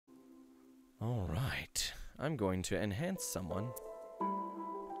Alright. I'm going to enhance someone.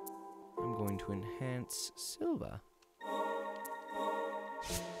 I'm going to enhance Silva.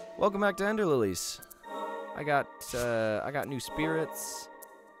 Welcome back to Ender Lilies. I got new spirits.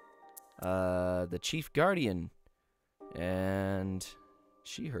 The Chief Guardian. And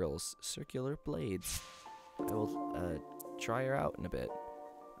she hurls circular blades. I will try her out in a bit.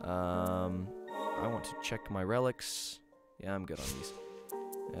 I want to check my relics. Yeah, I'm good on these.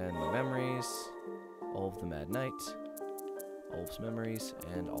 And my memories. All of the Mad Knight. Olf's memories.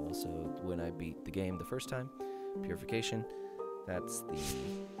 And also when I beat the game the first time. Purification. That's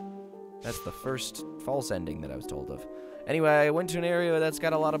the first false ending that I was told of. Anyway, I went to an area that's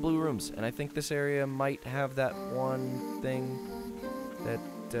got a lot of blue rooms, and I think this area might have that one thing that,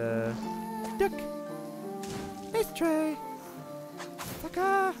 Duck! Nice try!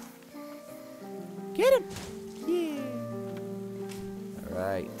 Sucker! Get him! Yeah!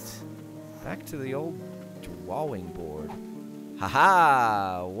 Alright. Back to the old drawing board.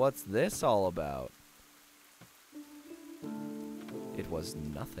 Haha! What's this all about? It was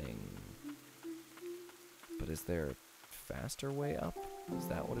nothing. But is there a faster way up? Is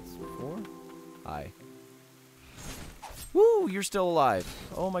that what it's for? Hi. Woo! You're still alive.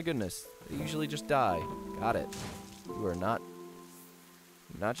 Oh my goodness. They usually just die. Got it. You are not...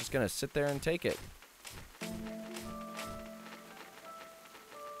 You're not just gonna sit there and take it.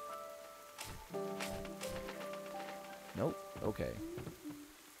 Nope. Okay.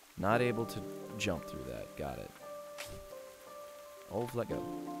 Not able to jump through that. Got it. Oh, let go.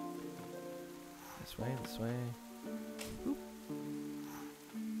 This way, this way. Oop.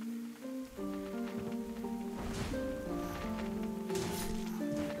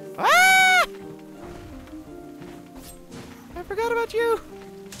 Ah! I forgot about you!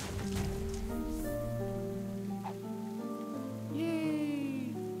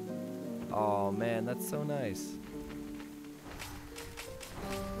 Yay! Oh man, that's so nice.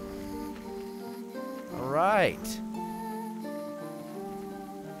 Alright.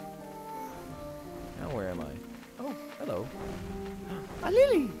 Where am I? Oh, hello. A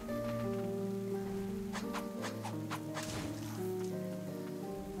lily!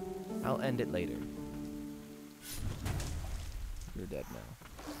 I'll end it later. You're dead now.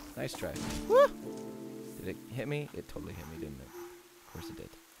 Nice try. Woo! Did it hit me? It totally hit me, didn't it? Of course it did.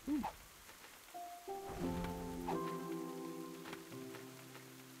 Woo.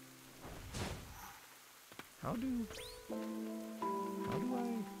 How do I...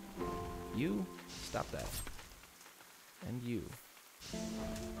 You? Stop that. And you.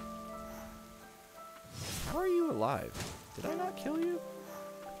 How are you alive? Did I not kill you?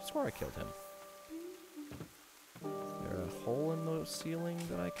 I swore I killed him. Is there a hole in the ceiling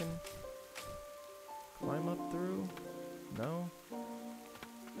that I can climb up through? No?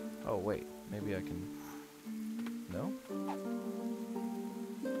 Oh, wait. Maybe I can... No?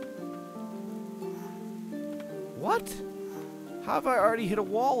 What? How have I already hit a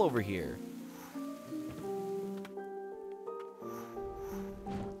wall over here?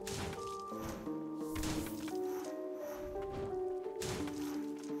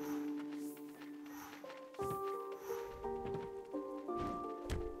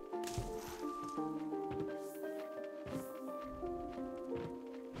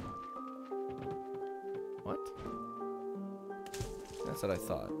 What? That's what I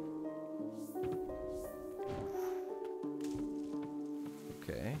thought.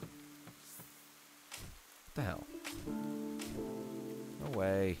 Okay. What the hell? No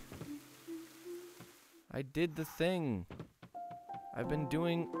way. I did the thing. I've been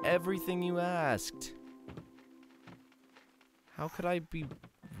doing everything you asked. How could I be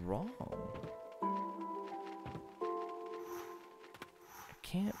wrong? I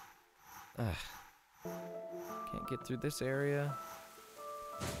can't... Ugh. Can't get through this area.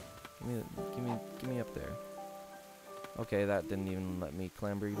 Give me up there. Okay, that didn't even let me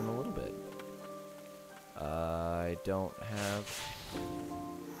clamber even a little bit. I don't have...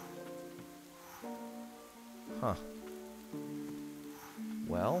 Huh.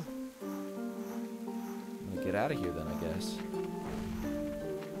 Well, I'm gonna get out of here then, I guess.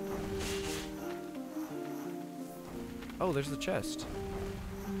 Oh, there's the chest.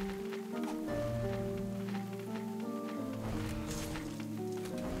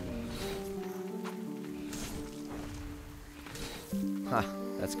 Ha,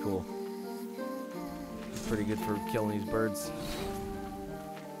 that's cool. Pretty good for killing these birds.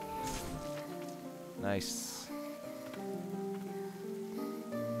 Nice.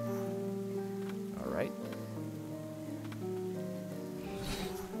 Alright.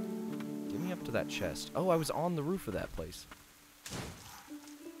 Get me up to that chest. Oh, I was on the roof of that place.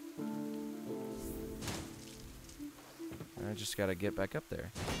 I just gotta get back up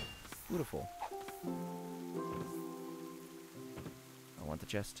there. Beautiful. I want the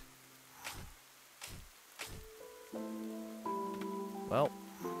chest. Well,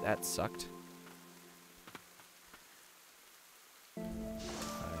 that sucked. Hi.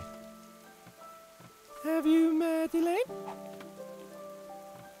 Have you met Elaine?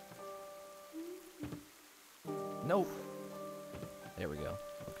 Nope. There we go.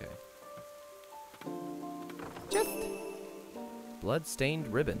 Okay. Chest. Blood-stained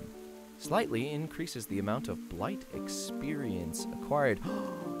ribbon. Slightly increases the amount of blight experience acquired.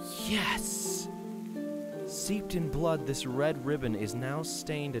 Yes! Seeped in blood, this red ribbon is now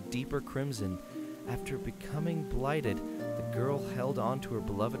stained a deeper crimson. After becoming blighted, the girl held onto her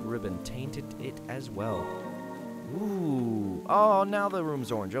beloved ribbon, tainted it as well. Ooh. Oh, now the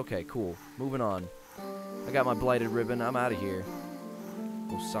room's orange. Okay, cool. Moving on. I got my blighted ribbon. I'm out of here.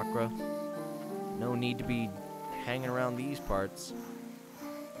 Oh, Sakura. No need to be hanging around these parts.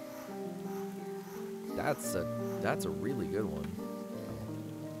 That's a really good one.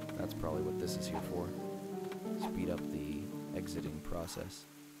 Oh, that's probably what this is here for. Speed up the exiting process.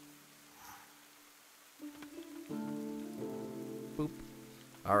 Boop.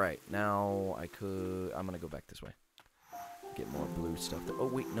 Alright, now I'm gonna go back this way. Get more blue stuff. Oh,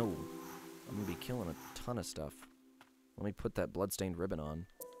 wait, no. I'm gonna be killing a ton of stuff. Let me put that bloodstained ribbon on.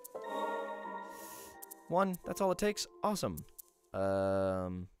 1, that's all it takes? Awesome.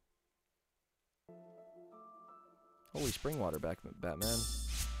 Holy spring water, Batman.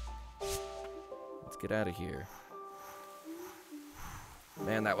 Let's get out of here.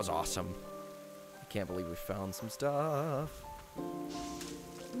 Man, that was awesome. I can't believe we found some stuff.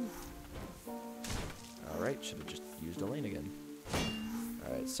 Alright, should have just used Elaine again.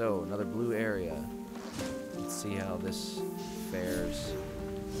 Alright, so another blue area. Let's see how this fares.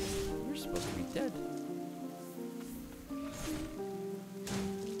 You're supposed to be dead.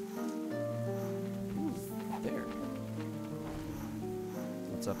 Ooh, there.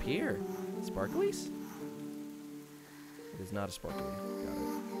 What's up here? Sparklies? It is not a sparkly. Got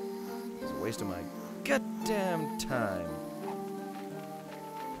it. It's a waste of my goddamn time.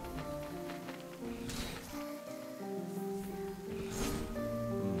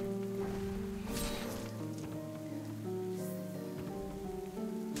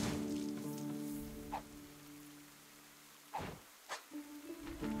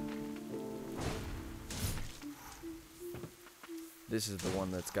 This is the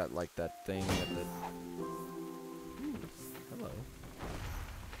one that's got like that thing at the... Ooh, hello.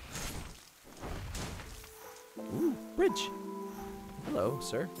 Ooh, bridge! Hello,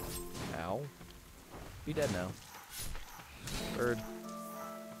 sir. Ow. Be dead now. Bird.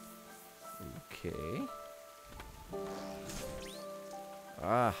 Okay.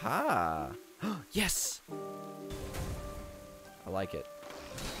 Aha! Yes! I like it.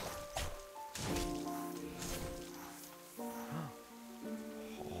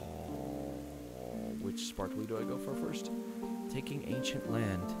 Which sparkly do I go for first? Taking ancient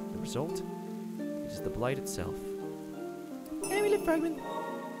land. The result is the blight itself. Amulet fragment.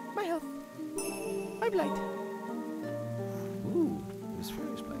 My health. My blight. Ooh, it was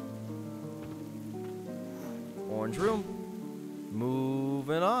furious blight. Orange room.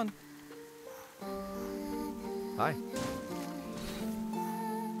 Moving on. Hi.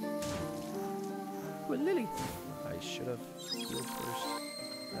 Well, Lily. I should have healed first.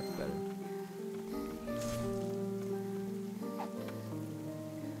 That's better.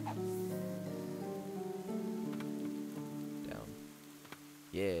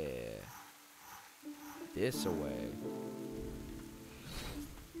 Yeah. This away.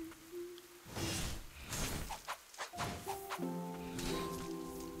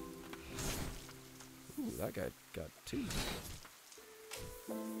 Ooh, that guy got 2.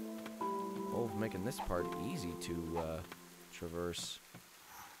 Oh, making this part easy to traverse.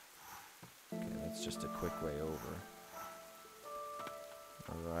 Okay, that's just a quick way over.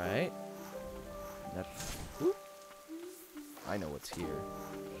 Alright. That's... Whoop. I know what's here.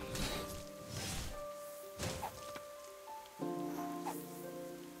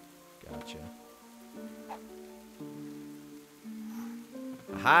 Gotcha.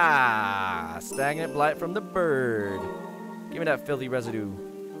 Aha! Stagnant blight from the bird. Give me that filthy residue.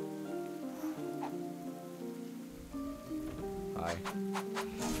 Hi.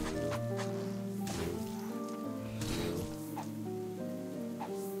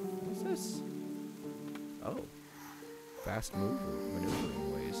 What's this? Oh. Fast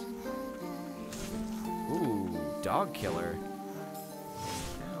maneuvering ways. Ooh, dog killer.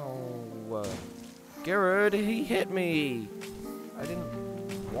 Ow. Garrett, he hit me. I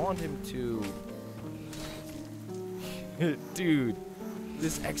didn't want him to. Dude,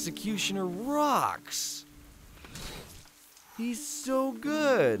 this executioner rocks. He's so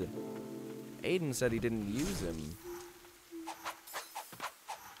good. Aiden said he didn't use him.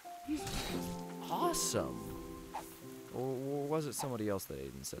 He's awesome. Or was it somebody else that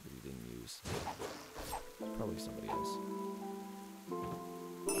Aiden said that he didn't use? Probably somebody else.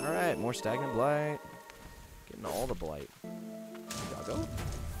 Alright, more stagnant blight. Getting all the blight. Doggo?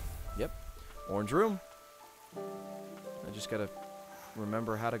 Yep. Orange room. I just gotta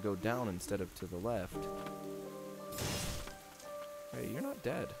remember how to go down instead of to the left. Hey, you're not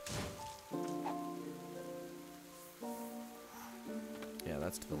dead. Yeah,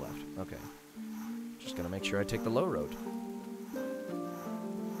 that's to the left. Okay. Just gotta make sure I take the low road.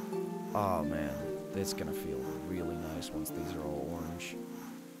 Oh man, this is gonna feel really nice once these are all orange.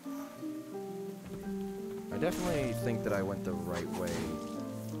 I definitely think that I went the right way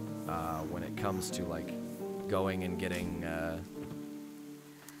when it comes to like going and getting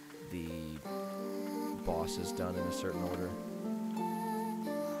the bosses done in a certain order.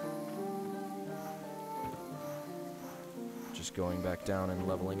 Just going back down and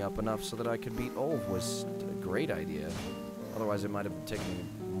leveling up enough so that I could beat Olv was a great idea. Otherwise, it might have taken me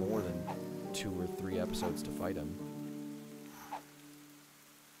more than 2 or 3 episodes to fight him.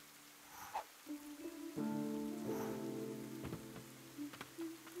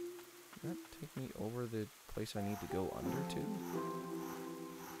 Does that take me over the place I need to go under to?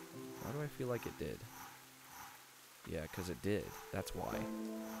 Why do I feel like it did? Yeah, because it did. That's why.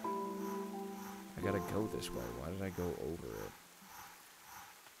 I gotta go this way. Why did I go over it?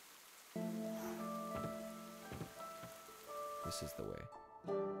 This is the way.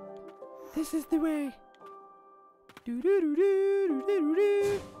 This is the way. Do do do do do do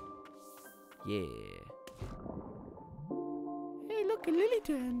do. Yeah. Hey, look, a lily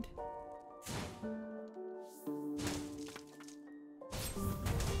turned.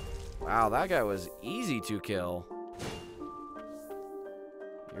 Wow, that guy was easy to kill.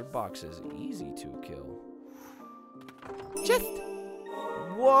 Your box is easy to kill. Just.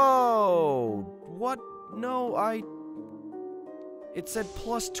 Whoa! What? No, it said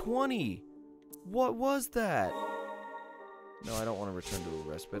plus 20. What was that? No, I don't want to return to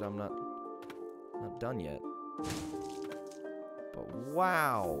a respite. I'm not done yet. But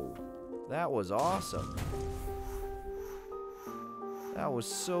wow, that was awesome. That was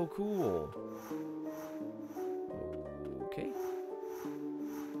so cool. Okay.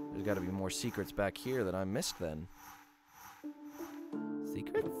 There's got to be more secrets back here that I missed then.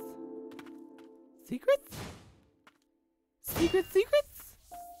 Secrets? Secrets? Secrets?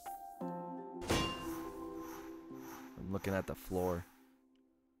 I'm looking at the floor.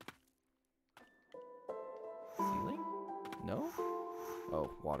 Ceiling? No?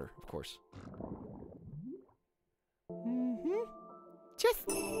 Oh, water, of course. Chest!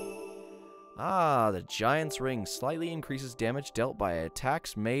 Ah, the Giant's Ring slightly increases damage dealt by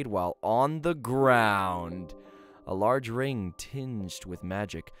attacks made while on the ground. A large ring tinged with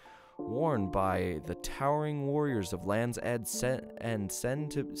magic, worn by the towering warriors of Land's End said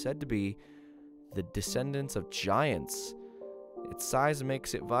to be the descendants of giants. Its size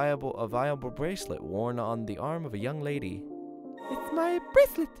makes it a viable bracelet worn on the arm of a young lady. It's my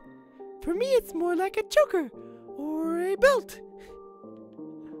bracelet. For me, it's more like a choker or a belt.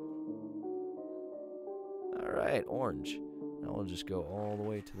 Alright, orange. Now we'll just go all the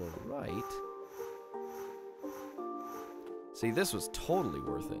way to the right. See, this was totally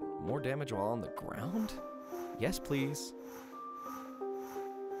worth it. More damage while on the ground? Yes, please.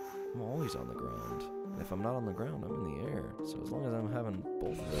 I'm always on the ground. And if I'm not on the ground, I'm in the air. So as long as I'm having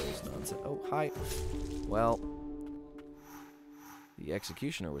both of those nonsense. Oh, hi. Well, the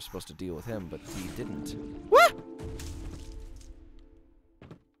executioner was supposed to deal with him, but he didn't. What?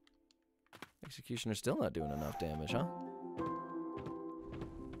 Executioner's still not doing enough damage, huh?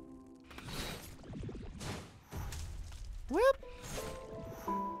 Whip!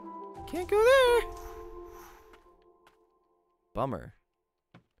 Can't go there! Bummer.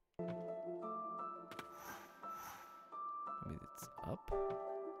 Maybe it's up?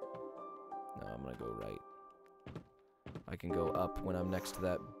 No, I'm gonna go right. I can go up when I'm next to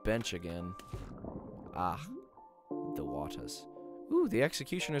that bench again. Ah, the waters. Ooh, the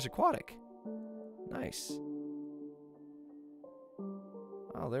executioner's aquatic. Nice.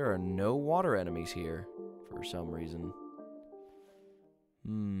 Oh, there are no water enemies here for some reason.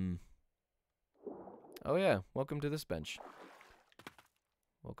 Oh yeah, welcome to this bench.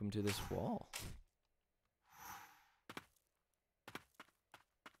 Welcome to this wall.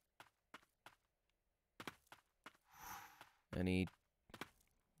 Any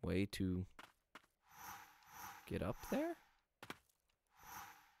way to get up there?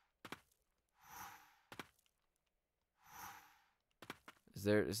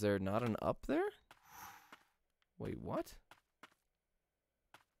 Is there not an up there? Wait, what?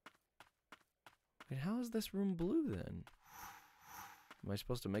 Wait, how is this room blue then? Am I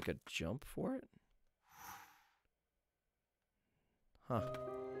supposed to make a jump for it? Huh.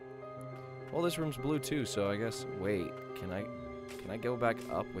 Well, this room's blue too, so I guess. Wait, can I go back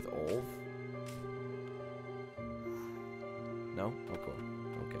up with Olv? No? Oh, cool.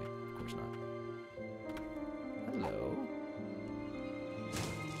 Okay, of course not. Hello.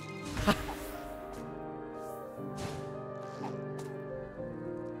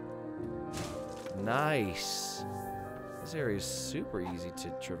 Nice. This area is super easy to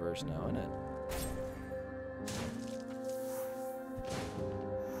traverse now, isn't it?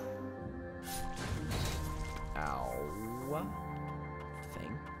 Ow.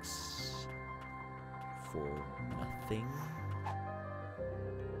 Thanks. For nothing.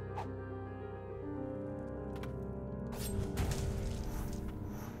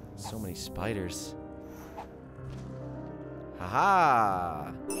 So many spiders.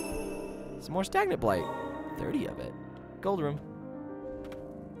 Haha! Some more stagnant blight. 30 of it. Gold room.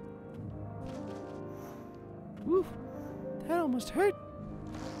 Woo! That almost hurt.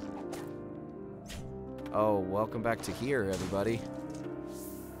 Oh, welcome back to here, everybody.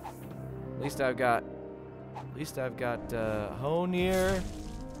 At least I've got Honir.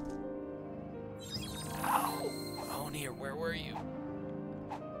 Ow! Honir, where were you?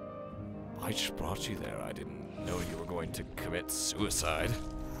 I just brought you there. I didn't know you were going to commit suicide.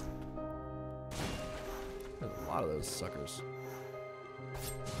 There's a lot of those suckers.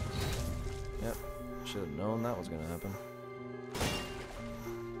 Yep. Should have known that was going to happen.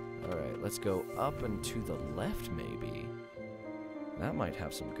 Alright, let's go up and to the left, maybe. That might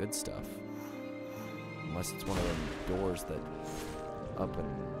have some good stuff. Unless it's one of them doors that up and...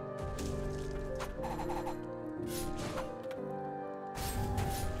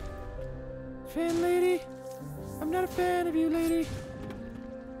 Fan lady? I'm not a fan of you, lady.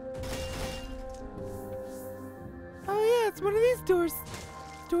 Oh yeah, it's one of these doors.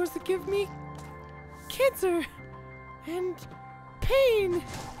 Doors that give me cancer and pain.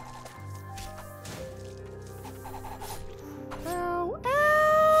 Ow,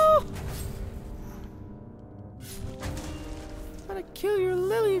 ow! I'm gonna kill your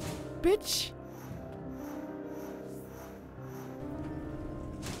Lily, bitch.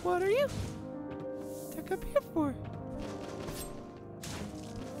 What are you stuck up here for?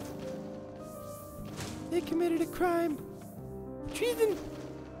 They committed a crime. Treason.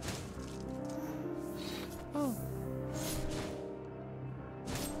 Oh.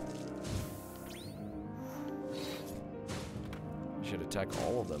 I should attack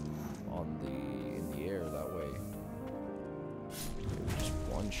all of them in the air that way. Maybe just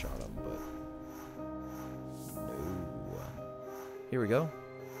one-shot them, but no. Here we go.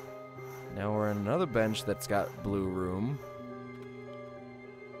 Now we're in another bench that's got blue room.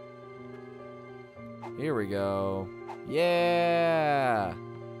 Here we go. Yeah!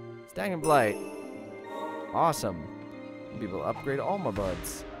 Stagnant Blight. Awesome. I'll be able to upgrade all my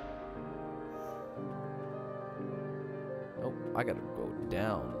buds. Oh, I gotta go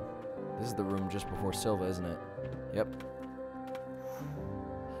down. This is the room just before Silva, isn't it? Yep.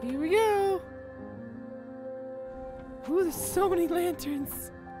 Here we go! Ooh, there's so many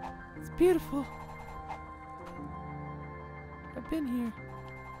lanterns. It's beautiful. I've been here.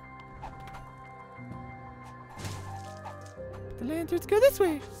 The lanterns go this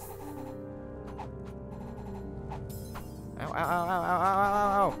way. Ow, ow, ow, ow, ow, ow,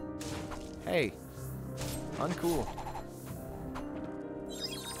 ow, ow. Hey. Uncool.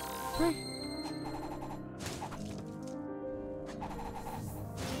 Right.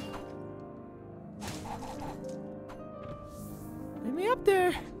 Let me up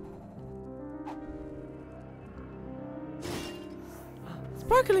there.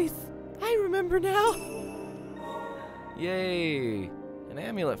 Sparklies. I remember now. Yay! An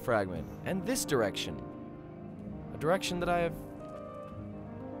amulet fragment. And this direction. A direction that I have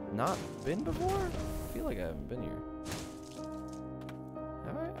not been before? I feel like I haven't been here.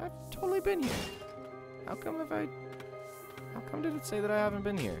 Have I? I've totally been here. How come did it say that I haven't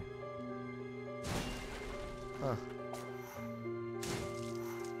been here? Huh.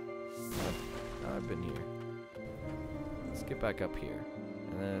 I've been here. Let's get back up here.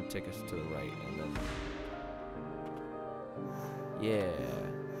 And then take us to the right. And then... yeah.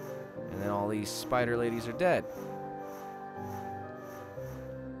 And then all these spider ladies are dead.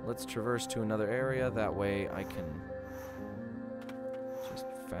 Let's traverse to another area. That way I can just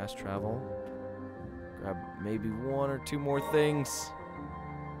fast travel. Grab maybe one or two more things.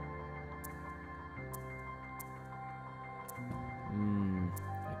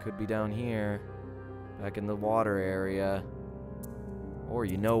 It could be down here. Back in the water area. Or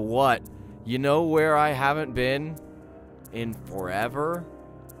you know what? You know where I haven't been in forever?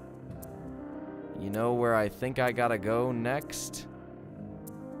 You know where I think I gotta go next?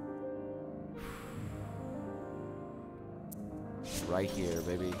 Right here,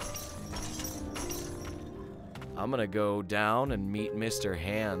 baby. I'm gonna go down and meet Mr.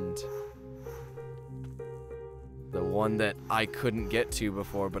 Hand. The one that I couldn't get to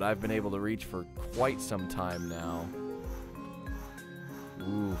before, but I've been able to reach for quite some time now.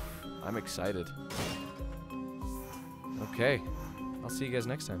 Oof, I'm excited. Okay, I'll see you guys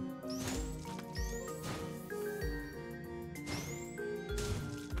next time.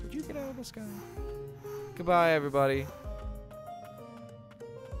 Could you get out of the sky? Goodbye, everybody.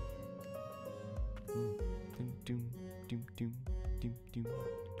 Doom, doom, doom, doom, doom, doom,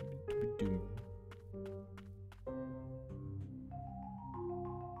 doom, doom.